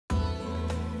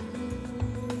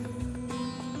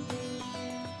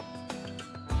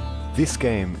This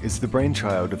game is the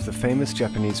brainchild of the famous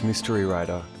Japanese mystery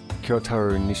writer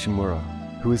Kyotaro Nishimura,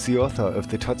 who is the author of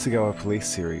the Totsugawa Police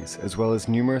series as well as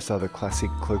numerous other classic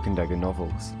cloak and dagger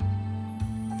novels.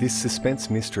 This suspense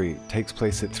mystery takes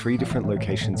place at 3 different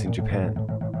locations in Japan: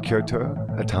 Kyoto,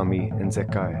 Atami, and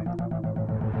Zekkai.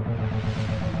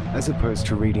 As opposed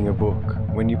to reading a book,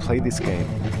 when you play this game,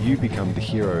 you become the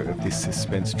hero of this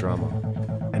suspense drama.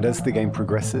 And as the game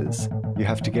progresses, you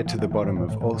have to get to the bottom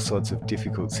of all sorts of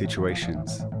difficult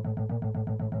situations.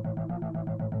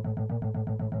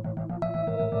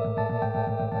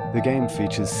 The game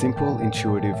features simple,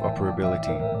 intuitive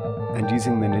operability, and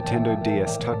using the Nintendo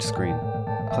DS touchscreen,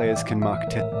 players can mark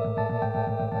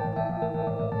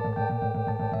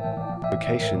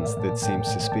locations that seem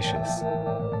suspicious.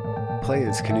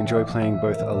 Players can enjoy playing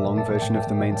both a long version of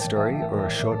the main story or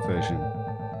a short version.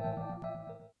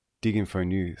 DigInfo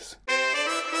News.